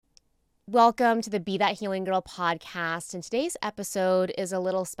Welcome to the Be That Healing Girl podcast. And today's episode is a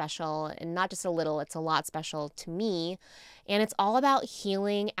little special, and not just a little, it's a lot special to me. And it's all about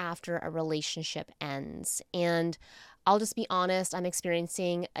healing after a relationship ends. And I'll just be honest, I'm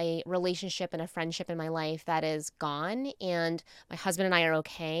experiencing a relationship and a friendship in my life that is gone, and my husband and I are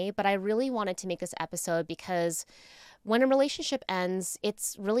okay. But I really wanted to make this episode because when a relationship ends,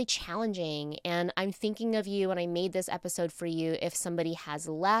 it's really challenging. And I'm thinking of you, and I made this episode for you if somebody has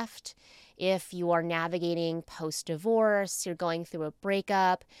left, if you are navigating post divorce, you're going through a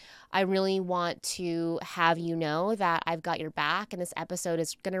breakup. I really want to have you know that I've got your back, and this episode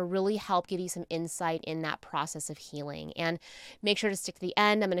is going to really help give you some insight in that process of healing. And make sure to stick to the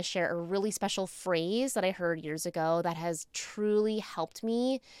end. I'm going to share a really special phrase that I heard years ago that has truly helped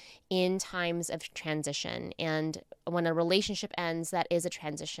me in times of transition. And when a relationship ends, that is a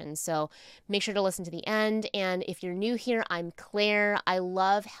transition. So make sure to listen to the end. And if you're new here, I'm Claire. I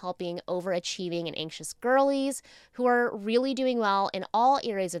love helping overachieving and anxious girlies who are really doing well in all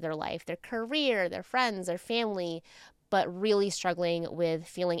areas of their life, their career, their friends, their family, but really struggling with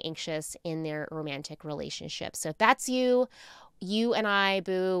feeling anxious in their romantic relationships. So if that's you, you and I,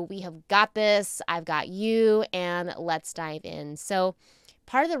 boo, we have got this. I've got you, and let's dive in. So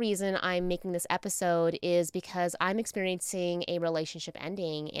part of the reason I'm making this episode is because I'm experiencing a relationship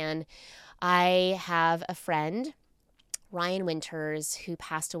ending, and I have a friend, Ryan Winters, who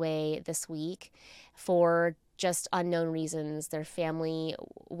passed away this week for just unknown reasons. Their family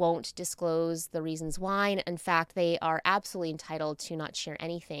won't disclose the reasons why. And in fact, they are absolutely entitled to not share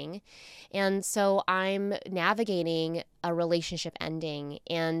anything. And so I'm navigating a relationship ending.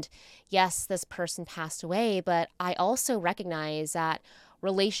 And yes, this person passed away, but I also recognize that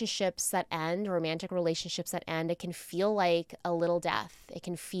relationships that end, romantic relationships that end, it can feel like a little death. It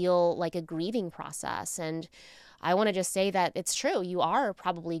can feel like a grieving process. And I want to just say that it's true. You are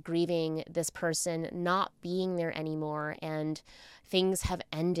probably grieving this person not being there anymore, and things have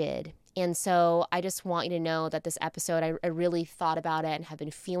ended. And so I just want you to know that this episode, I really thought about it and have been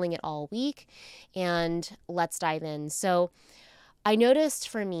feeling it all week. And let's dive in. So I noticed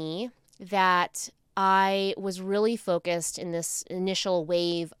for me that I was really focused in this initial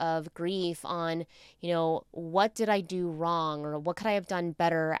wave of grief on, what did I do wrong, or what could I have done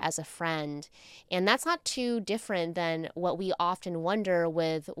better as a friend? And that's not too different than what we often wonder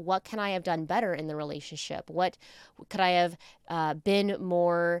with what can I have done better in the relationship? What could I have been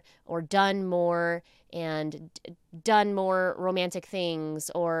more or done more and done more romantic things,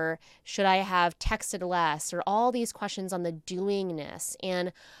 or should I have texted less, or all these questions on the doingness.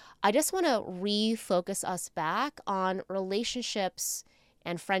 And I just want to refocus us back on relationships,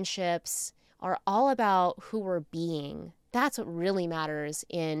 and friendships are all about who we're being. That's what really matters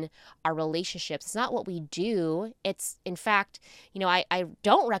in our relationships. It's not what we do. It's, in fact, I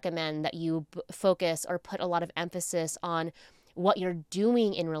don't recommend that you focus or put a lot of emphasis on what you're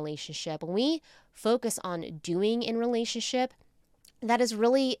doing in relationship. When we focus on doing in relationship, that is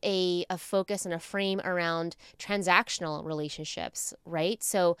really a focus and a frame around transactional relationships, right?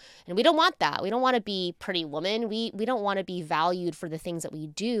 So, and we don't want that. We don't want to be pretty woman. We don't want to be valued for the things that we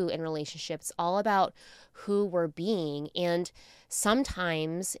do in relationships. It's all about who we're being. And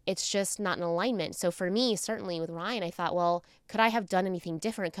sometimes it's just not in alignment. So for me, certainly with Ryan, I thought, well, could I have done anything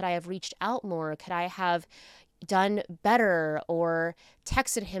different? Could I have reached out more? Could I have done better or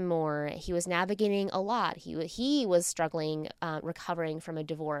texted him more? He was navigating a lot. He was struggling, recovering from a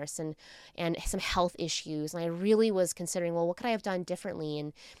divorce and some health issues. And I really was considering, well, what could I have done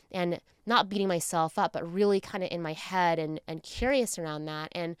differently? And not beating myself up, but really kind of in my head and curious around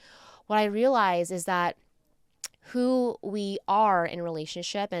that. And what I realized is that who we are in a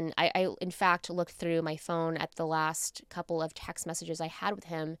relationship. And I in fact looked through my phone at the last couple of text messages I had with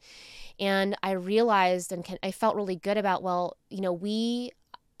him, and I realized and I felt really good about, well,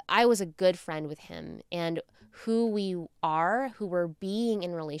 I was a good friend with him, and who we are, who we're being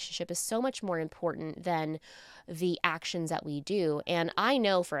in relationship is so much more important than the actions that we do. And I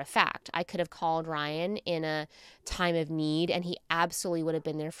know for a fact I could have called Ryan in a time of need and he absolutely would have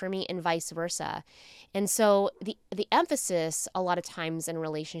been there for me, and vice versa. And so the emphasis a lot of times in a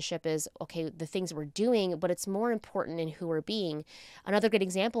relationship is, okay, the things we're doing, but it's more important in who we're being. Another good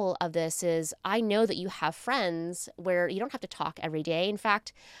example of this is, I know that you have friends where you don't have to talk every day. In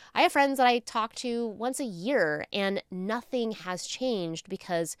fact, I have friends that I talk to once a year, and nothing has changed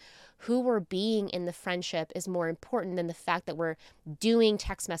because who we're being in the friendship is more important than the fact that we're doing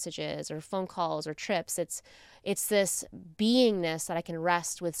text messages or phone calls or trips. It's this beingness that I can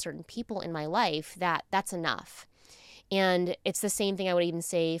rest with certain people in my life, that's enough. And it's the same thing I would even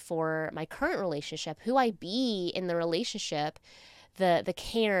say for my current relationship. Who I be in the relationship, the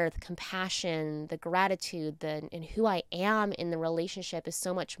care, the compassion, the gratitude, and who I am in the relationship is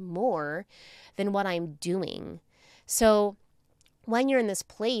so much more than what I'm doing. So when you're in this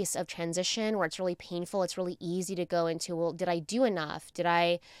place of transition where it's really painful, it's really easy to go into, well, did I do enough? Did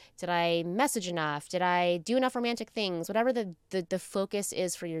I message enough? Did I do enough romantic things? Whatever the focus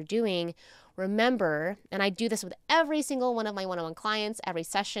is for your doing, remember, and I do this with every single one of my one-on-one clients, every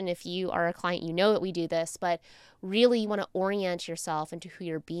session. If you are a client, you know that we do this, but really you want to orient yourself into who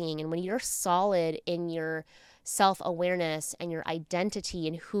you're being. And when you're solid in your self-awareness and your identity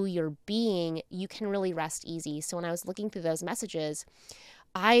and who you're being, you can really rest easy. So when I was looking through those messages,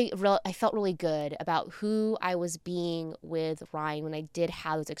 I felt really good about who I was being with Ryan when I did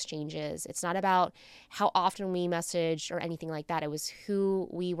have those exchanges. It's not about how often we messaged or anything like that. It was who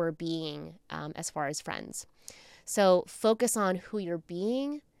we were being as far as friends. So focus on who you're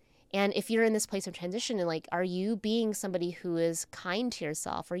being. And if you're in this place of transition, and like, are you being somebody who is kind to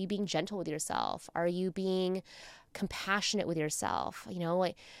yourself? Are you being gentle with yourself? Are you being compassionate with yourself?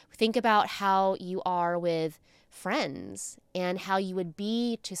 Like, think about how you are with friends and how you would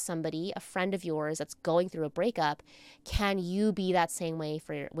be to somebody, a friend of yours that's going through a breakup. Can you be that same way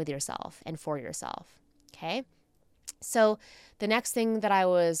with yourself and for yourself? Okay. So the next thing that I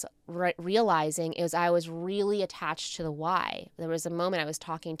was realizing is I was really attached to the why. There was a moment I was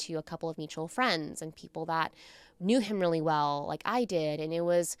talking to a couple of mutual friends and people that knew him really well, like I did. And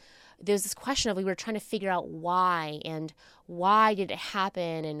there's this question of, we were trying to figure out why, and why did it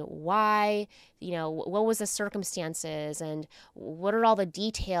happen, and why, what was the circumstances, and what are all the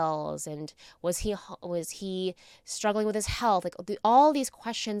details, and was he struggling with his health? Like all these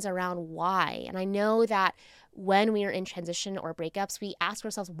questions around why. And I know that when we are in transition or breakups, we ask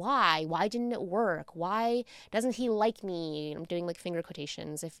ourselves, why? Why didn't it work? Why doesn't he like me? I'm doing like finger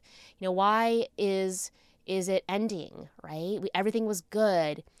quotations. Why is it ending, right? Everything was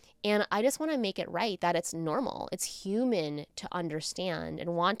good. And I just want to make it right that it's normal. It's human to understand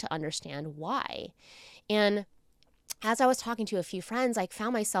and want to understand why. And as I was talking to a few friends, I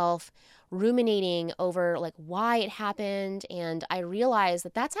found myself ruminating over like why it happened. And I realized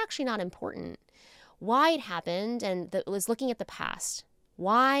that that's actually not important. Why it happened, and it was looking at the past.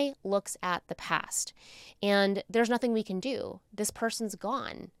 Why looks at the past. And there's nothing we can do. This person's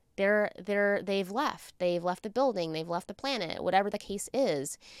gone. They've left. They've left the building. They've left the planet, whatever the case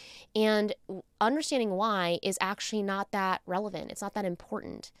is. And understanding why is actually not that relevant. It's not that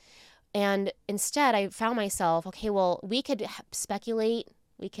important. And instead, I found myself, okay, well, we could speculate.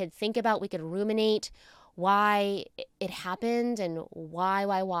 We could think about, we could ruminate why it happened and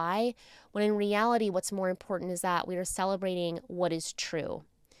why, when in reality, what's more important is that we are celebrating what is true.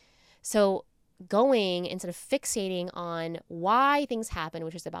 So going, instead of fixating on why things happen,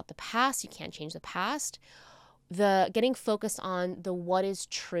 which is about the past, you can't change the past, getting focused on the what is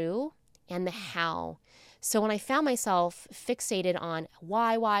true and the how. So when I found myself fixated on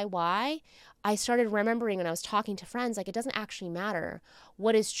why, I started remembering when I was talking to friends, like, it doesn't actually matter.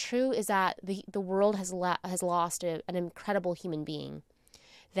 What is true is that the world has lost an incredible human being,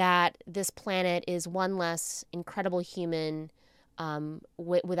 that this planet is one less incredible human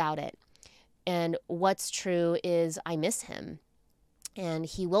without it. And what's true is I miss him, and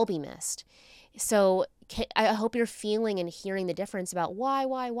he will be missed. So I hope you're feeling and hearing the difference about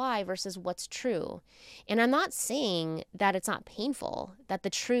why versus what's true. And I'm not saying that it's not painful, that the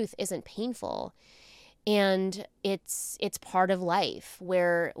truth isn't painful. And it's part of life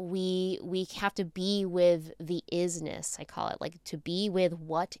where we have to be with the isness, I call it, like to be with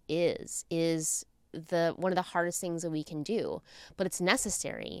what is one of the hardest things that we can do. But it's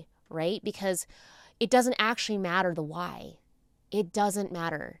necessary, right? Because it doesn't actually matter the why. It doesn't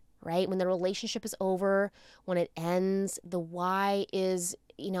matter. Right? When the relationship is over, when it ends, the why is,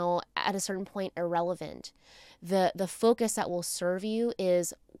 at a certain point irrelevant. The focus that will serve you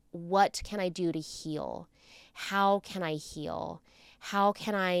is, what can I do to heal? How can I heal? How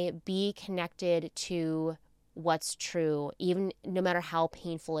can I be connected to what's true, even no matter how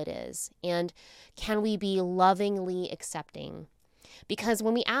painful it is? And can we be lovingly accepting? Because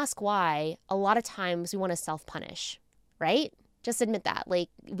when we ask why, a lot of times we want to self-punish, right? Just admit that. Like,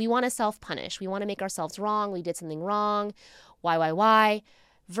 we want to self-punish. We want to make ourselves wrong. We did something wrong. Why?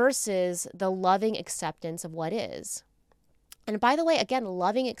 Versus the loving acceptance of what is. And by the way, again,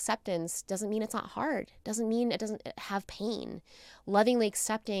 loving acceptance doesn't mean it's not hard. Doesn't mean it doesn't have pain. Lovingly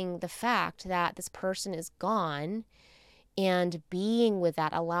accepting the fact that this person is gone and being with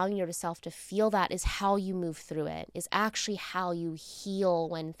that, allowing yourself to feel that, is how you move through it, is actually how you heal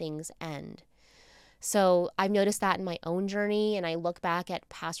when things end. So I've noticed that in my own journey, and I look back at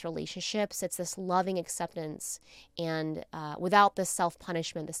past relationships, it's this loving acceptance and without the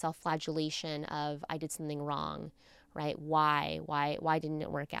self-punishment, the self-flagellation of I did something wrong, right? Why didn't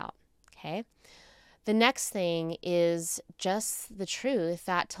it work out? Okay. The next thing is just the truth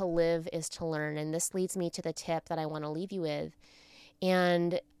that to live is to learn. And this leads me to the tip that I want to leave you with.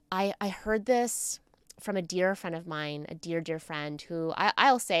 And I heard this from a dear friend of mine, a dear, dear friend who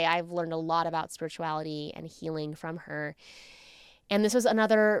I'll say I've learned a lot about spirituality and healing from her. And this was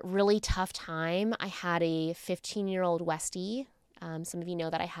another really tough time. I had a 15-year-old Westie. Some of you know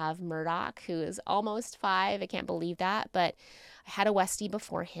that I have Murdoch, who is almost 5. I can't believe that. But I had a Westie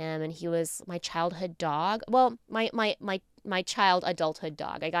before him, and he was my childhood dog. Well, my child adulthood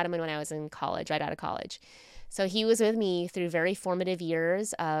dog. I got him when I was in college, right out of college. So he was with me through very formative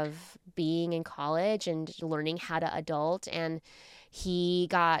years of being in college and learning how to adult. And he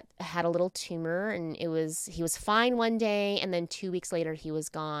had a little tumor, and he was fine one day, and then 2 weeks later he was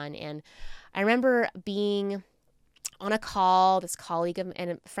gone. And I remember being on a call, this colleague and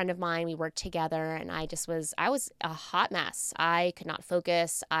a friend of mine, we worked together, and I was a hot mess. I could not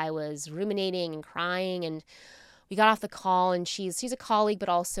focus. I was ruminating and crying, and we got off the call, and she's a colleague, but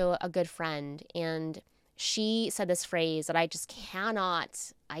also a good friend. And she said this phrase that I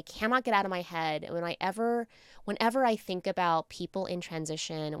cannot get out of my head. Whenever I think about people in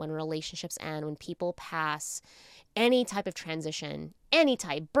transition, when relationships end, when people pass, any type of transition, any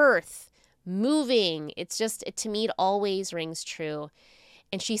type, birth, moving, to me, it always rings true.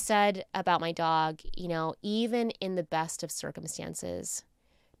 And she said about my dog, even in the best of circumstances,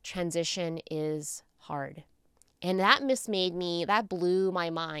 transition is hard. And that blew my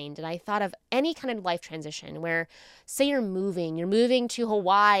mind. And I thought of any kind of life transition where, say you're moving to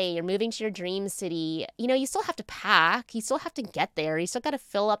Hawaii, you're moving to your dream city. You still have to pack. You still have to get there. You still got to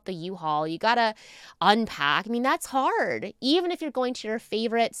fill up the U-Haul. You got to unpack. That's hard. Even if you're going to your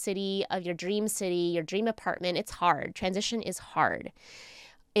favorite city of your dream apartment, it's hard. Transition is hard.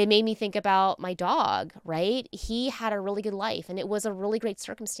 It made me think about my dog, right? He had a really good life, and it was a really great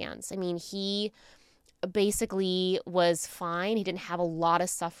circumstance. He basically was fine. He didn't have a lot of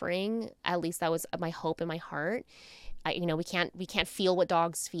suffering. At least that was my hope in my heart. We can't feel what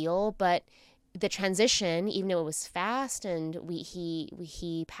dogs feel, but the transition, even though it was fast and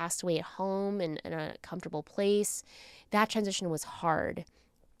he passed away at home in a comfortable place, that transition was hard.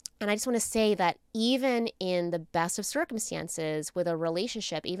 And I just want to say that even in the best of circumstances with a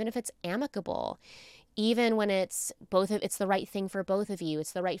relationship, even if it's amicable, even when it's the right thing for both of you,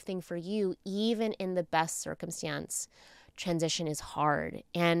 it's the right thing for you, even in the best circumstance, transition is hard.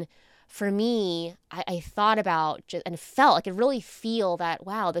 And for me, I thought about and felt, I could really feel that,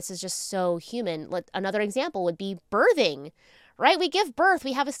 wow, this is just so human. Another example would be birthing, right? We give birth,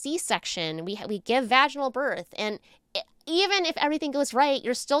 we have a C-section, we give vaginal birth. And even if everything goes right,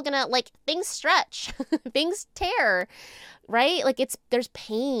 you're still gonna, things stretch, things tear, right? There's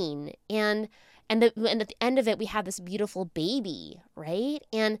pain. And at the end of it, we have this beautiful baby, right?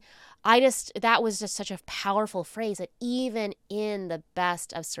 And that was just such a powerful phrase, that even in the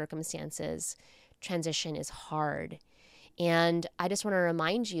best of circumstances, transition is hard. And I just want to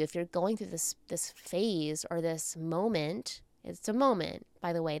remind you, if you're going through this phase or this moment, it's a moment,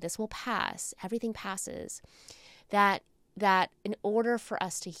 by the way, this will pass, everything passes, that in order for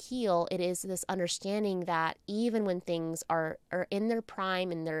us to heal, it is this understanding that even when things are in their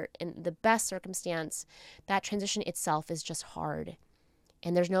prime and they're in the best circumstance, that transition itself is just hard,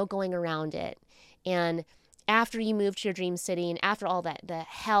 and there's no going around it. And after you move to your dream city, and after all that, the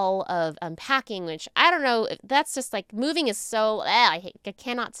hell of unpacking, which I don't know, that's just moving is so, I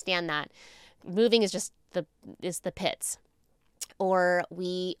cannot stand that. Moving is just the pits. Or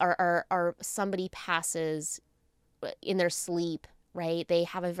somebody passes in their sleep, right? They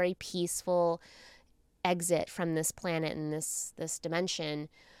have a very peaceful exit from this planet and this dimension.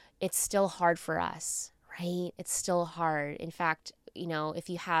 It's still hard for us, right? It's still hard. In fact, if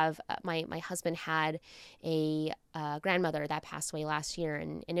you have, my husband had a grandmother that passed away last year,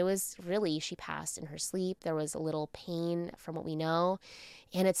 and it was really, she passed in her sleep. There was a little pain from what we know,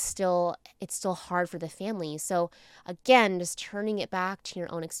 and it's still hard for the family. So again, just turning it back to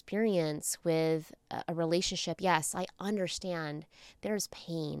your own experience with a relationship. Yes, I understand there's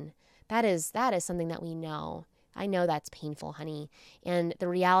pain. That is something that we know. I know that's painful, honey. And the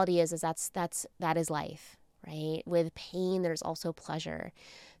reality is that is life. Right? With pain, there's also pleasure.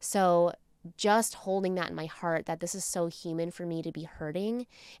 So just holding that in my heart, that this is so human for me to be hurting,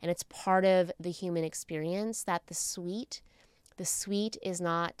 and it's part of the human experience, that the sweet The sweet is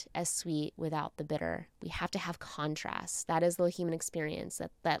not as sweet without the bitter. We have to have contrast. That is the human experience,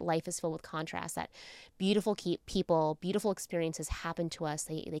 that life is filled with contrast, that beautiful people, beautiful experiences happen to us.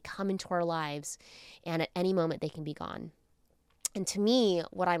 They come into our lives, and at any moment they can be gone. And to me,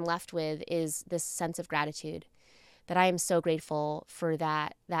 what I'm left with is this sense of gratitude, that I am so grateful for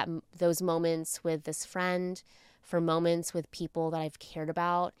those moments with this friend, for moments with people that I've cared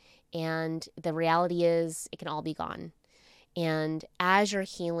about. And the reality is it can all be gone. And as you're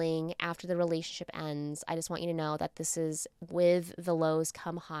healing after the relationship ends, I just want you to know that this is with the lows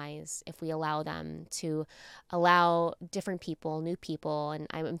come highs if we allow them, to allow different people, new people. And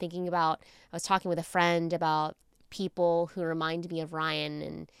I'm thinking about, I was talking with a friend about people who remind me of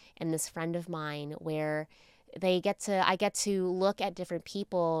Ryan and this friend of mine, where I get to look at different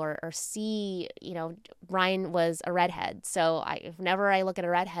people or see, Ryan was a redhead. So whenever I look at a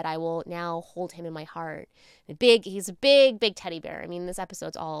redhead, I will now hold him in my heart. He's a big teddy bear. I mean, this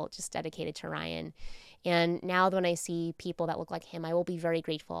episode's all just dedicated to Ryan. And now when I see people that look like him, I will be very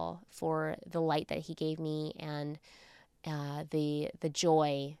grateful for the light that he gave me, and the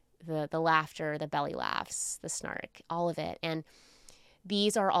joy, the laughter, the belly laughs, the snark, all of it. And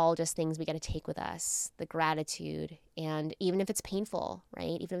these are all just things we got to take with us, the gratitude. And even if it's painful,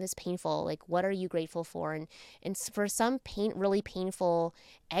 right? Even if it's painful, like, what are you grateful for? And for some really painful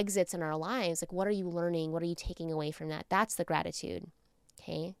exits in our lives, like, what are you learning? What are you taking away from that? That's the gratitude.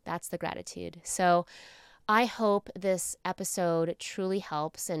 Okay. That's the gratitude. So I hope this episode truly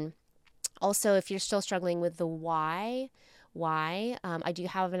helps. And also, if you're still struggling with the why, I do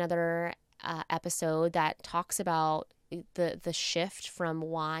have another episode that talks about the shift from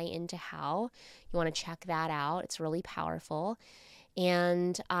why into how. You want to check that out. It's really powerful.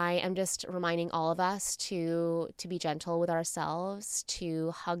 And I am just reminding all of us to be gentle with ourselves,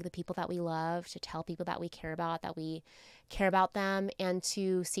 to hug the people that we love, to tell people that we care about them, and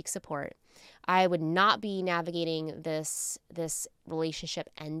to seek support. I would not be navigating this relationship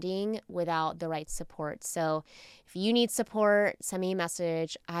ending without the right support. So if you need support, send me a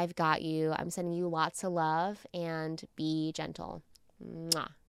message. I've got you. I'm sending you lots of love, and be gentle. Mwah.